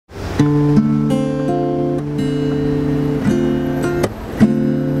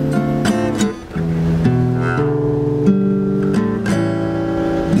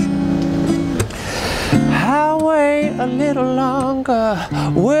A little longer,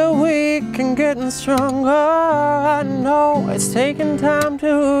 we're weak and getting stronger. I know it's taking time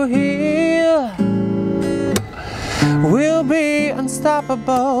to heal. We'll be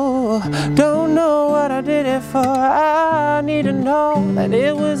unstoppable. Don't know what I did it for. I need to know that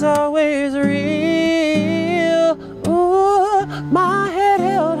it was always real. Ooh, my head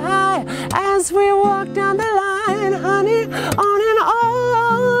held high as we walked down the line, honey, on and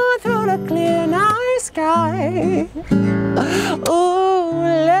on through the clear night sky. Ooh,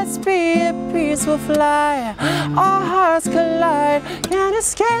 let's be at peace, we'll fly. Our hearts collide, can't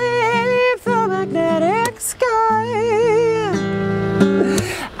escape the magnetic sky.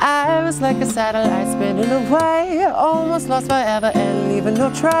 I was like a satellite spinning away, almost lost forever and leaving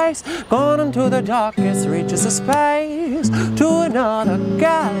no trace. Gone into the darkest reaches of space, to another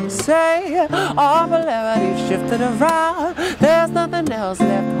galaxy. Our polarity shifted around, there's nothing else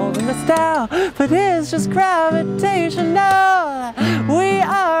left holding us down, but it's just gravitational. We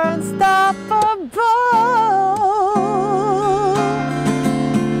are unstoppable.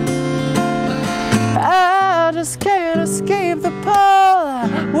 I just can't escape the pull.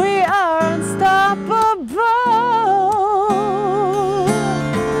 We are unstoppable.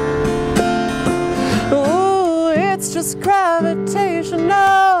 Ooh, it's just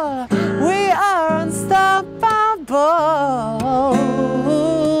gravitational. We are unstoppable.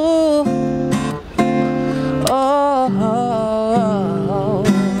 Oh,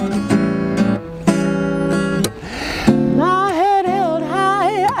 my head held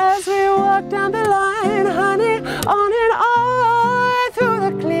high as we walked down the line, honey, on and on through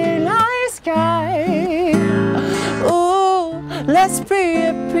the clear night sky. Ooh, let's be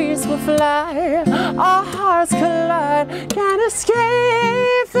at peace, we'll fly. Our hearts collide, can't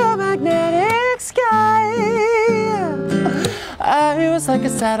escape the magnetic sky. I was like a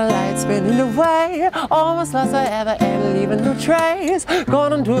satellite spinning away, almost lost forever and leaving no trace.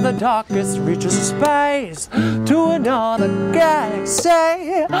 Gone into the darkest reaches of space, to another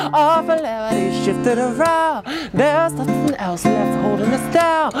galaxy. Our polarity shifted around, there's nothing else left holding us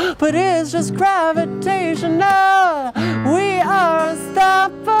down, but it's just gravitational. We are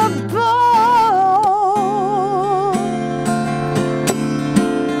unstoppable.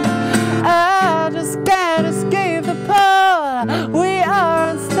 I just can't escape the pull. We are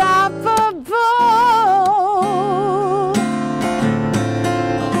unstoppable.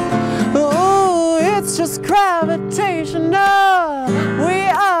 Ooh, it's just gravitational. We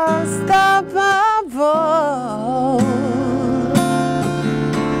are unstoppable.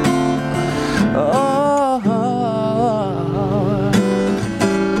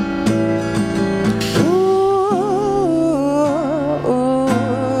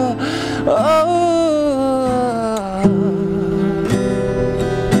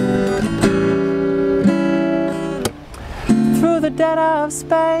 Dead of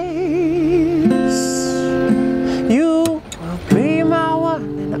space, you will be my one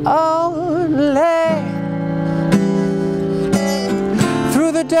and only.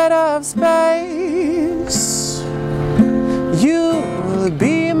 Through the dead of space, you will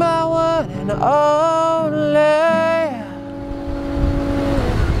be my one and only.